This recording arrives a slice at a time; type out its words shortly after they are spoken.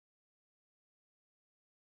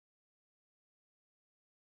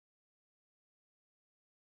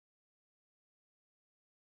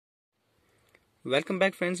Welcome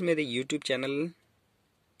back friends मेरे YouTube channel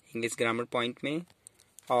English grammar point में।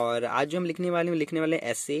 और आज जो हम लिखने वाले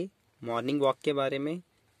ऐसे मॉर्निंग वॉक के बारे में।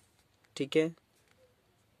 ठीक है,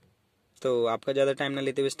 तो आपका ज़्यादा टाइम ना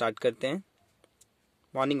लेते हुए स्टार्ट करते हैं।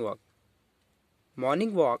 Morning walk.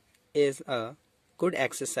 Morning walk is a good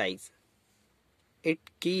exercise. It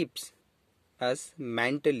keeps us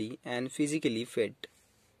mentally and physically fit.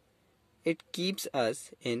 It keeps us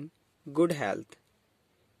in good health.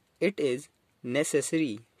 It is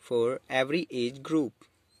necessary for every age group.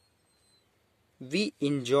 We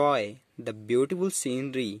enjoy the beautiful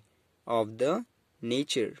scenery of the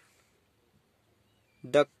nature.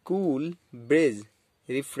 The cool breeze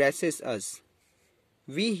refreshes us.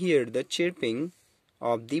 We hear the chirping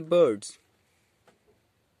of the birds.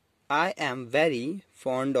 I am very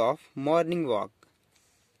fond of morning walk.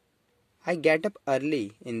 I get up early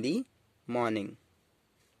in the morning.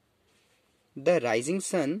 The rising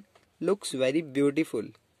sun looks very beautiful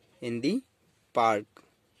in the park.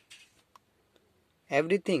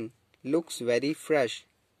 Everything looks very fresh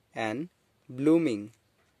and blooming.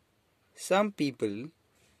 Some people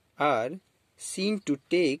are seen to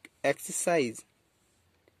take exercise.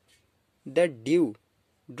 The dew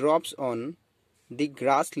drops on the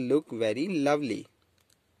grass look very lovely.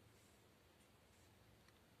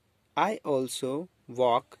 I also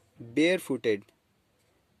walk barefooted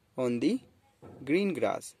on the green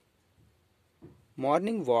grass.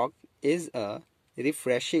 Morning walk is a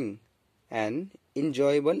refreshing and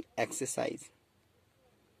enjoyable exercise.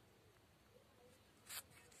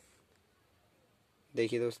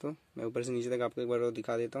 देखिए दोस्तों, मैं ऊपर से नीचे तक आपको एक बार और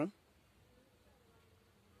दिखा देता हूँ।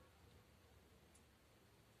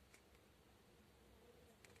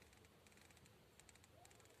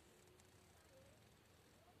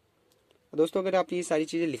 दोस्तों, अगर आप ये सारी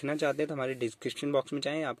चीज़ें लिखना चाहते हैं तो हमारे डिस्क्रिप्शन बॉक्स में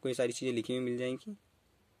जाएं, आपको ये सारी चीज़ें लिखी हुई मिल जाएंगी।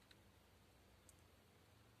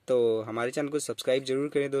 तो हमारे चैनल को सब्सक्राइब जरूर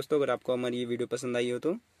करें दोस्तों, अगर आपको हमारी ये वीडियो पसंद आई हो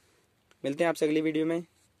तो। मिलते हैं आपसे अगली वीडियो में।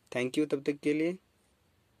 थैंक यू तब तक के लिए।